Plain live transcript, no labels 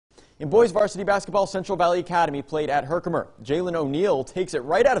In boys varsity basketball, Central Valley Academy played at Herkime. Jalen O'Neal takes it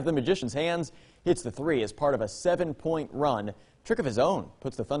right out of the Magician's hands, hits the three as part of a 7-point run. Trick of his own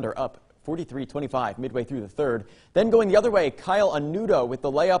puts the Thunder up 43-25 midway through the third. Then going the other way, Kyle Anudo with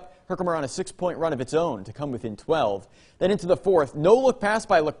the layup. Herkime on a 6-point run of its own to come within 12. Then into the fourth, no-look pass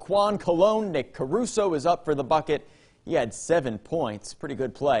by Laquan Colon. Nick Caruso is up for the bucket. He had 7 points. Pretty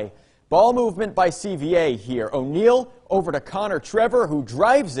good play. Ball movement by CVA here. O'Neal over to Connor Trevor, who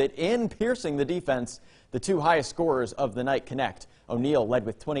drives it in, piercing the defense. The two highest scorers of the night connect. O'Neal led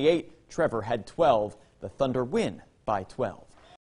with 28. Trevor had 12. The Thunder win by 12.